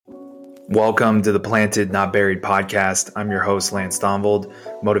Welcome to the Planted Not Buried podcast. I'm your host, Lance Donvold,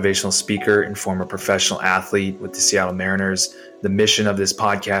 motivational speaker and former professional athlete with the Seattle Mariners. The mission of this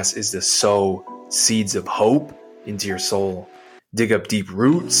podcast is to sow seeds of hope into your soul, dig up deep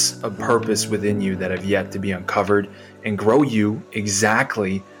roots of purpose within you that have yet to be uncovered, and grow you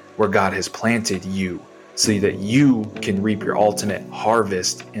exactly where God has planted you so that you can reap your ultimate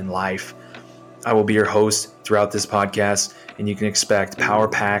harvest in life. I will be your host throughout this podcast, and you can expect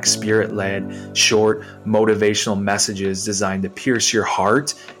power-packed, spirit-led, short, motivational messages designed to pierce your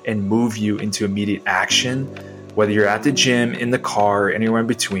heart and move you into immediate action. Whether you're at the gym, in the car, or anywhere in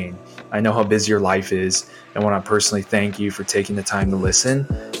between, I know how busy your life is, and I want to personally thank you for taking the time to listen.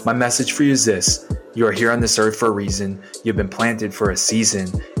 My message for you is this: you are here on this earth for a reason. You've been planted for a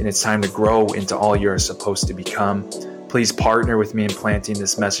season, and it's time to grow into all you're supposed to become. Please partner with me in planting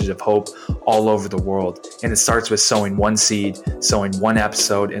this message of hope all over the world. And it starts with sowing one seed, sowing one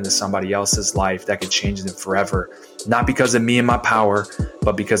episode into somebody else's life that could change them forever. Not because of me and my power,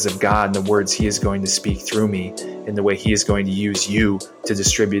 but because of God and the words He is going to speak through me and the way He is going to use you to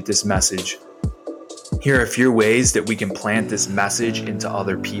distribute this message. Here are a few ways that we can plant this message into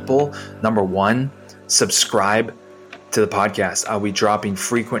other people. Number one, subscribe to the podcast. I'll be dropping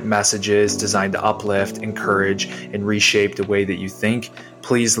frequent messages designed to uplift, encourage, and reshape the way that you think.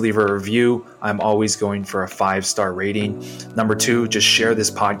 Please leave a review. I'm always going for a 5-star rating. Number two, just share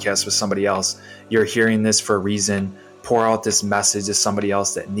this podcast with somebody else. You're hearing this for a reason. Pour out this message to somebody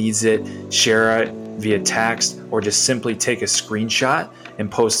else that needs it. Share it via text, or just simply take a screenshot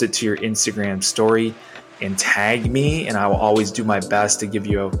and post it to your Instagram story and tag me, and I will always do my best to give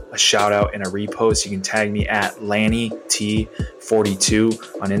you a shout out and a repost. You can tag me at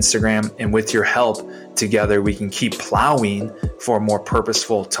LannyT42 on Instagram, and with your help, together we can keep plowing for a more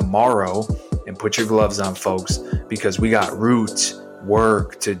purposeful tomorrow. And put your gloves on, folks, because we got root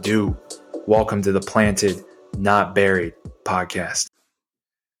work to do. Welcome to the Planted Not Buried podcast.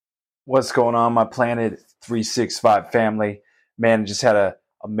 What's going on, my Planet 365 family? Man, just had a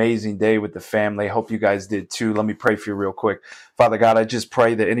amazing day with the family. Hope you guys did too. Let me pray for you real quick. Father God, I just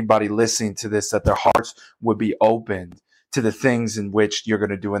pray that anybody listening to this, that their hearts would be opened to the things in which you're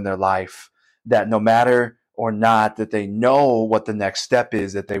going to do in their life, that no matter or not, that they know what the next step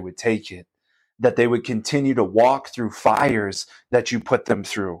is, that they would take it, that they would continue to walk through fires that you put them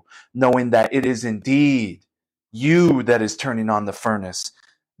through, knowing that it is indeed you that is turning on the furnace.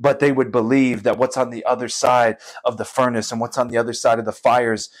 But they would believe that what's on the other side of the furnace and what's on the other side of the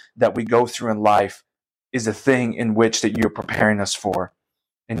fires that we go through in life is a thing in which that you're preparing us for.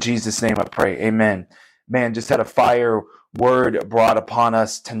 In Jesus' name I pray, amen. Man, just had a fire word brought upon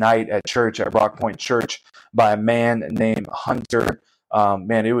us tonight at church, at Rock Point Church, by a man named Hunter.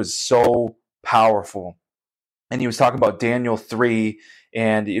 Man, it was so powerful. And he was talking about Daniel 3.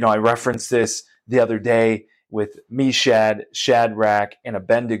 And, I referenced this the other day with Meshach, Shadrach, and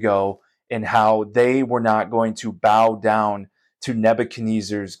Abednego, and how they were not going to bow down to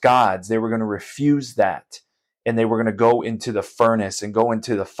Nebuchadnezzar's gods. They were going to refuse that, and they were going to go into the furnace and go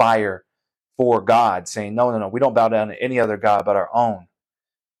into the fire for God, saying, no, we don't bow down to any other god but our own.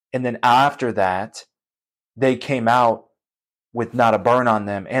 And then after that, they came out with not a burn on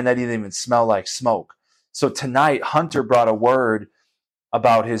them, and that didn't even smell like smoke. So tonight, Hunter brought a word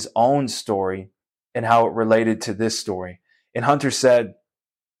about his own story and how it related to this story. And Hunter said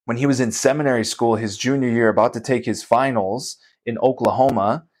when he was in seminary school, his junior year, about to take his finals in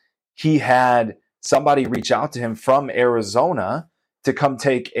Oklahoma, he had somebody reach out to him from Arizona to come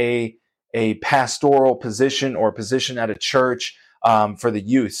take a pastoral position or a position at a church for the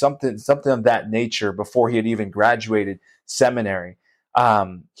youth, something of that nature, before he had even graduated seminary.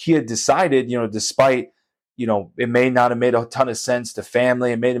 He had decided, despite it may not have made a ton of sense to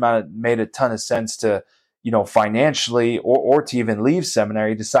family. It may not have made a ton of sense to, financially or to even leave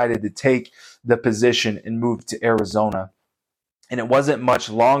seminary. He decided to take the position and move to Arizona. And it wasn't much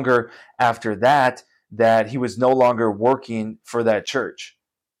longer after that he was no longer working for that church.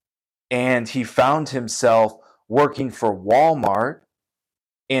 And he found himself working for Walmart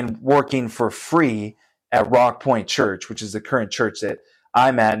and working for free at Rock Point Church, which is the current church that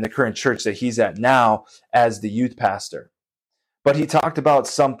I'm at and the current church that he's at now as the youth pastor. But he talked about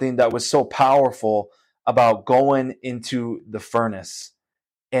something that was so powerful about going into the furnace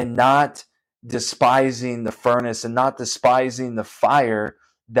and not despising the furnace and not despising the fire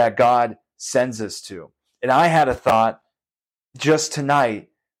that God sends us to. And I had a thought just tonight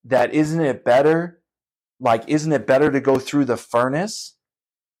that isn't it better to go through the furnace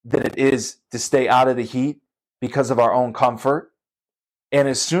than it is to stay out of the heat because of our own comfort? And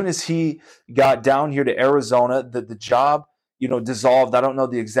as soon as he got down here to Arizona, the job dissolved. I don't know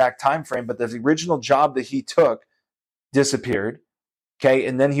the exact time frame, but the original job that he took disappeared. Okay.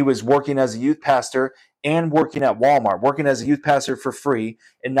 And then he was working as a youth pastor and working at Walmart, working as a youth pastor for free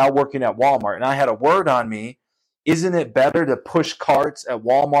and now working at Walmart. And I had a word on me. Isn't it better to push carts at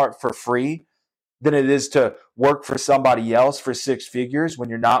Walmart for free than it is to work for somebody else for six figures when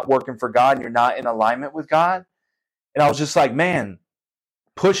you're not working for God and you're not in alignment with God? And I was just like, man,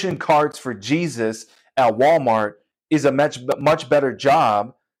 pushing carts for Jesus at Walmart is a much better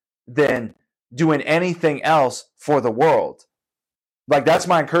job than doing anything else for the world. Like, that's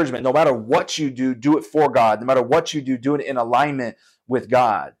my encouragement. No matter what you do it for God. No matter what you do it in alignment with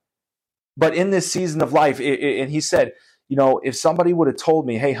God. But in this season of life, and he said, if somebody would have told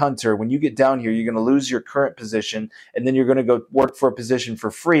me, hey, Hunter, when you get down here, you're going to lose your current position, and then you're going to go work for a position for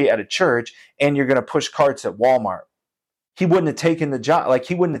free at a church, and you're going to push carts at Walmart. He wouldn't have taken the job. Like,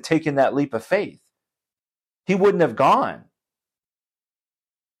 he wouldn't have taken that leap of faith. He wouldn't have gone.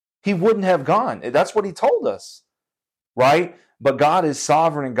 He wouldn't have gone. That's what he told us, right? But God is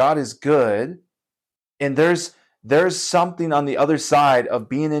sovereign and God is good. And there's something on the other side of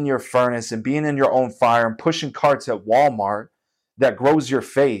being in your furnace and being in your own fire and pushing carts at Walmart that grows your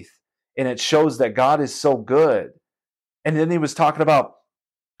faith. And it shows that God is so good. And then he was talking about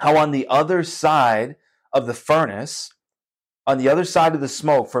how on the other side of the furnace, on the other side of the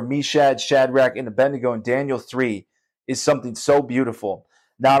smoke for Meshach, Shadrach, and Abednego in Daniel 3 is something so beautiful.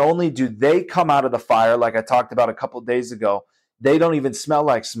 Not only do they come out of the fire, like I talked about a couple of days ago, they don't even smell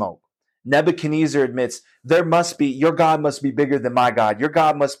like smoke. Nebuchadnezzar admits, your God must be bigger than my God. Your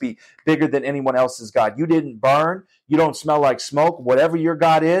God must be bigger than anyone else's God. You didn't burn. You don't smell like smoke. Whatever your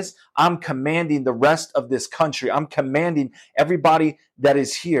God is, I'm commanding the rest of this country. I'm commanding everybody that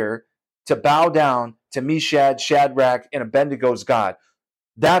is here to bow down to Meshach, Shadrach, and Abednego's God.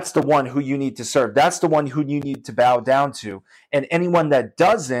 That's the one who you need to serve. That's the one who you need to bow down to. And anyone that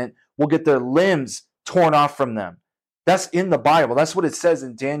doesn't will get their limbs torn off from them. That's in the Bible. That's what it says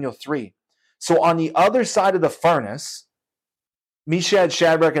in Daniel 3. So on the other side of the furnace, Meshach,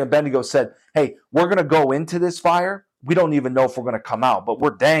 Shadrach, and Abednego said, hey, we're going to go into this fire. We don't even know if we're going to come out, but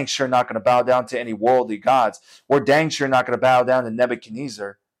we're dang sure not going to bow down to any worldly gods. We're dang sure not going to bow down to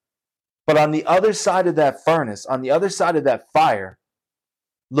Nebuchadnezzar. But on the other side of that furnace, on the other side of that fire,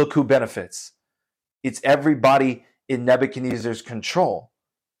 look who benefits. It's everybody in Nebuchadnezzar's control.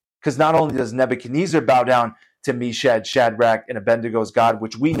 Because not only does Nebuchadnezzar bow down to Meshach, Shadrach, and Abednego's God,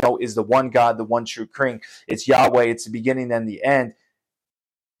 which we know is the one God, the one true King. It's Yahweh. It's the beginning and the end.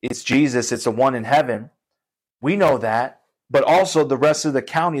 It's Jesus. It's the one in heaven. We know that. But also the rest of the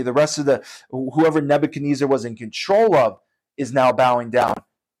county, the rest of whoever Nebuchadnezzar was in control of is now bowing down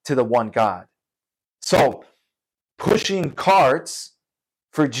to the one God. So pushing carts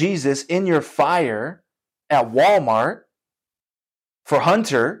for Jesus in your fire at Walmart for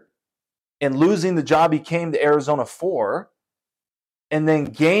Hunter and losing the job he came to Arizona for, and then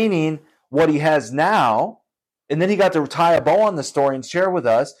gaining what he has now, and then he got to tie a bow on the story and share with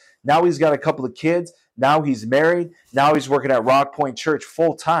us. Now he's got a couple of kids. Now he's married. Now he's working at Rock Point Church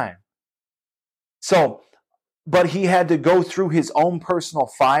full time. So, but he had to go through his own personal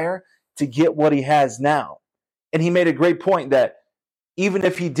fire to get what he has now. And he made a great point that even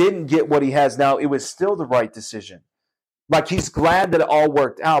if he didn't get what he has now, it was still the right decision. Like, he's glad that it all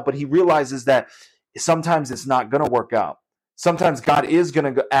worked out, but he realizes that sometimes it's not going to work out. Sometimes God is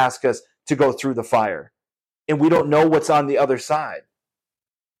going to ask us to go through the fire, and we don't know what's on the other side.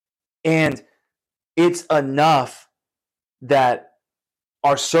 And it's enough that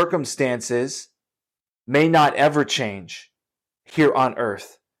our circumstances may not ever change here on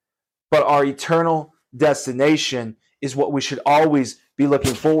earth, but our eternal destination is what we should always be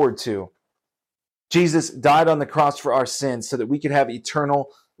looking forward to. Jesus died on the cross for our sins so that we could have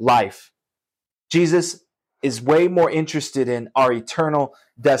eternal life. Jesus is way more interested in our eternal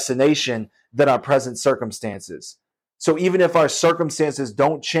destination than our present circumstances. So even if our circumstances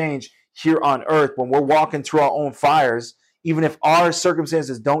don't change here on earth, when we're walking through our own fires, even if our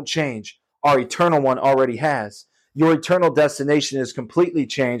circumstances don't change, our eternal one already has. Your eternal destination is completely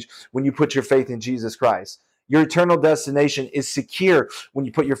changed when you put your faith in Jesus Christ. Your eternal destination is secure when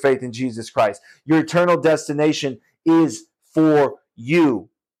you put your faith in Jesus Christ. Your eternal destination is for you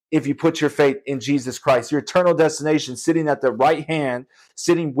if you put your faith in Jesus Christ. Your eternal destination, sitting at the right hand,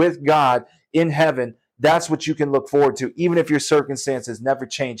 sitting with God in heaven, that's what you can look forward to, even if your circumstances never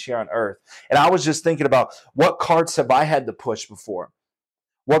change here on earth. And I was just thinking about, what carts have I had to push before?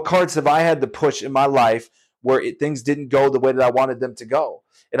 What carts have I had to push in my life where things didn't go the way that I wanted them to go?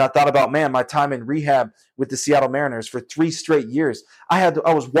 And I thought about, man, my time in rehab with the Seattle Mariners for 3 straight years. I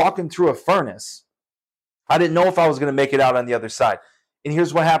was walking through a furnace. I didn't know if I was going to make it out on the other side. And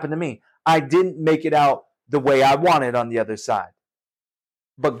here's what happened to me. I didn't make it out the way I wanted on the other side.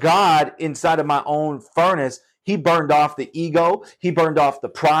 But God, inside of my own furnace, he burned off the ego. He burned off the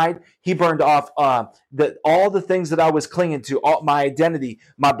pride. He burned off all the things that I was clinging to, all my identity,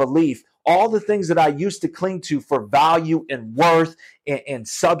 my belief, all the things that I used to cling to for value and worth and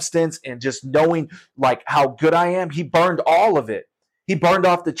substance and just knowing like how good I am. He burned all of it. He burned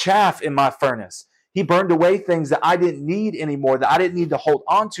off the chaff in my furnace. He burned away things that I didn't need anymore, that I didn't need to hold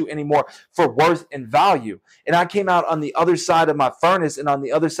on to anymore for worth and value. And I came out on the other side of my furnace and on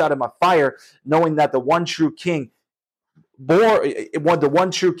the other side of my fire, knowing that the one true king the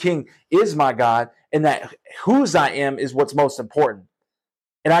one true king is my God, and that whose I am is what's most important.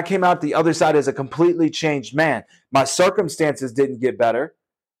 And I came out the other side as a completely changed man. My circumstances didn't get better,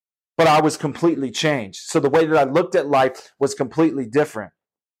 but I was completely changed. So the way that I looked at life was completely different.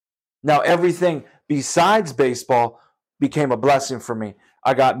 Now, everything besides baseball became a blessing for me.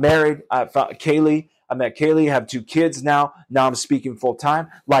 I got married. I met Kaylee, have 2 kids now. Now I'm speaking full time.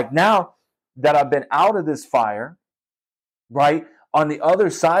 Like now that I've been out of this fire, right? On the other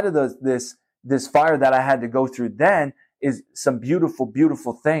side of this fire that I had to go through then is some beautiful,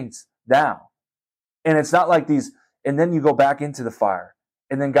 beautiful things now. And it's not like these, and then you go back into the fire.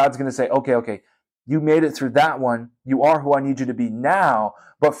 And then God's going to say, okay, you made it through that one. You are who I need you to be now.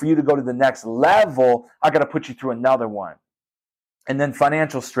 But for you to go to the next level, I got to put you through another one. And then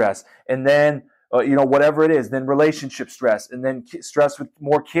financial stress. And then, whatever it is. Then relationship stress. And then stress with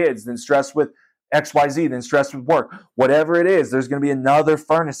more kids. Then stress with XYZ. Then stress with work. Whatever it is, there's going to be another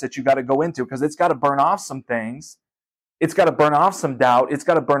furnace that you got to go into because it's got to burn off some things. It's got to burn off some doubt. It's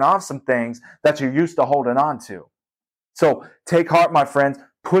got to burn off some things that you're used to holding on to. So take heart, my friends.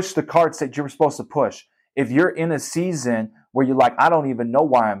 Push the carts that you're supposed to push. If you're in a season where you're like, I don't even know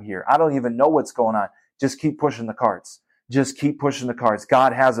why I'm here. I don't even know what's going on. Just keep pushing the carts. Just keep pushing the carts.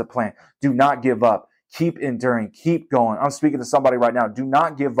 God has a plan. Do not give up. Keep enduring. Keep going. I'm speaking to somebody right now. Do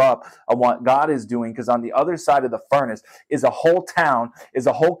not give up on what God is doing, because on the other side of the furnace is a whole town, is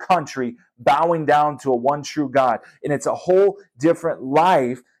a whole country bowing down to a one true God. And it's a whole different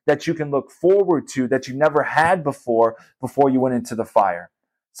life that you can look forward to that you never had before you went into the fire.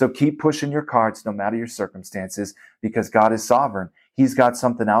 So keep pushing your carts no matter your circumstances, because God is sovereign. He's got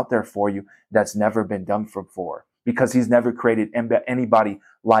something out there for you that's never been done before, because he's never created anybody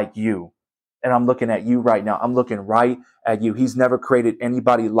like you. And I'm looking at you right now. I'm looking right at you. He's never created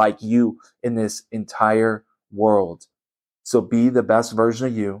anybody like you in this entire world. So be the best version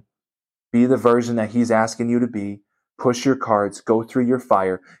of you. Be the version that he's asking you to be. Push your cards, go through your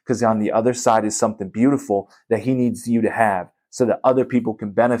fire, because on the other side is something beautiful that he needs you to have, so that other people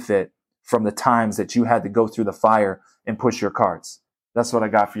can benefit from the times that you had to go through the fire and push your cards. That's what I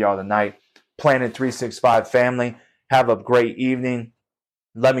got for y'all tonight. Planet 365 family, have a great evening.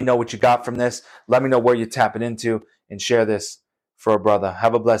 Let me know what you got from this. Let me know where you're tapping into, and share this for a brother.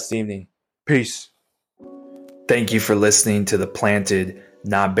 Have a blessed evening. Peace. Thank you for listening to the Planted,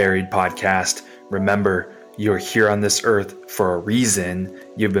 Not Buried podcast. Remember, you're here on this earth for a reason.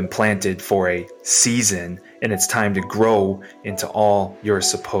 You've been planted for a season, and it's time to grow into all you're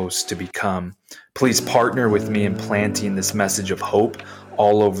supposed to become. Please partner with me in planting this message of hope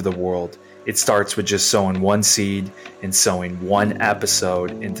all over the world. It starts with just sowing one seed and sowing one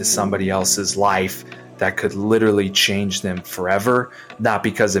episode into somebody else's life that could literally change them forever, not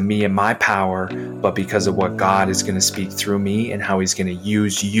because of me and my power, but because of what God is going to speak through me and how he's going to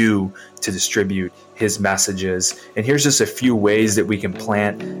use you to distribute his messages. And here's just a few ways that we can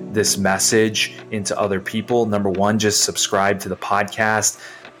plant this message into other people. Number one, just subscribe to the podcast.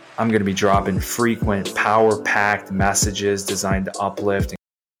 I'm going to be dropping frequent, power-packed messages designed to uplift.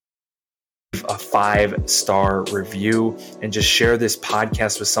 A 5-star review, and just share this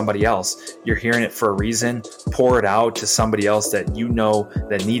podcast with somebody else. You're hearing it for a reason. Pour it out to somebody else that you know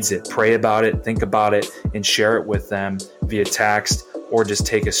that needs it. Pray about it, think about it, and share it with them via text, or just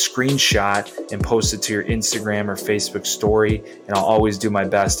take a screenshot and post it to your Instagram or Facebook story. And I'll always do my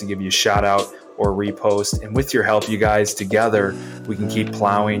best to give you a shout out or repost. And with your help, you guys, together, we can keep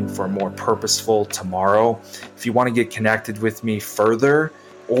plowing for a more purposeful tomorrow. If you want to get connected with me further,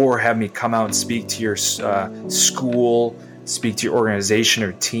 or have me come out and speak to your school, speak to your organization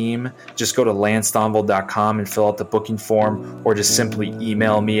or team, just go to lancethonvold.com and fill out the booking form, or just simply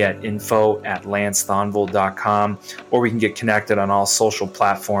email me at info@lancethonvold.com, or we can get connected on all social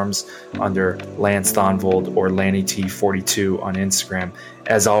platforms under Lance Thonvold or LannyT42 on Instagram.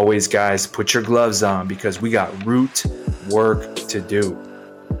 As always, guys, put your gloves on, because we got root work to do.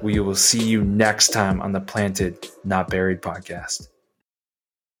 We will see you next time on the Planted, Not Buried podcast.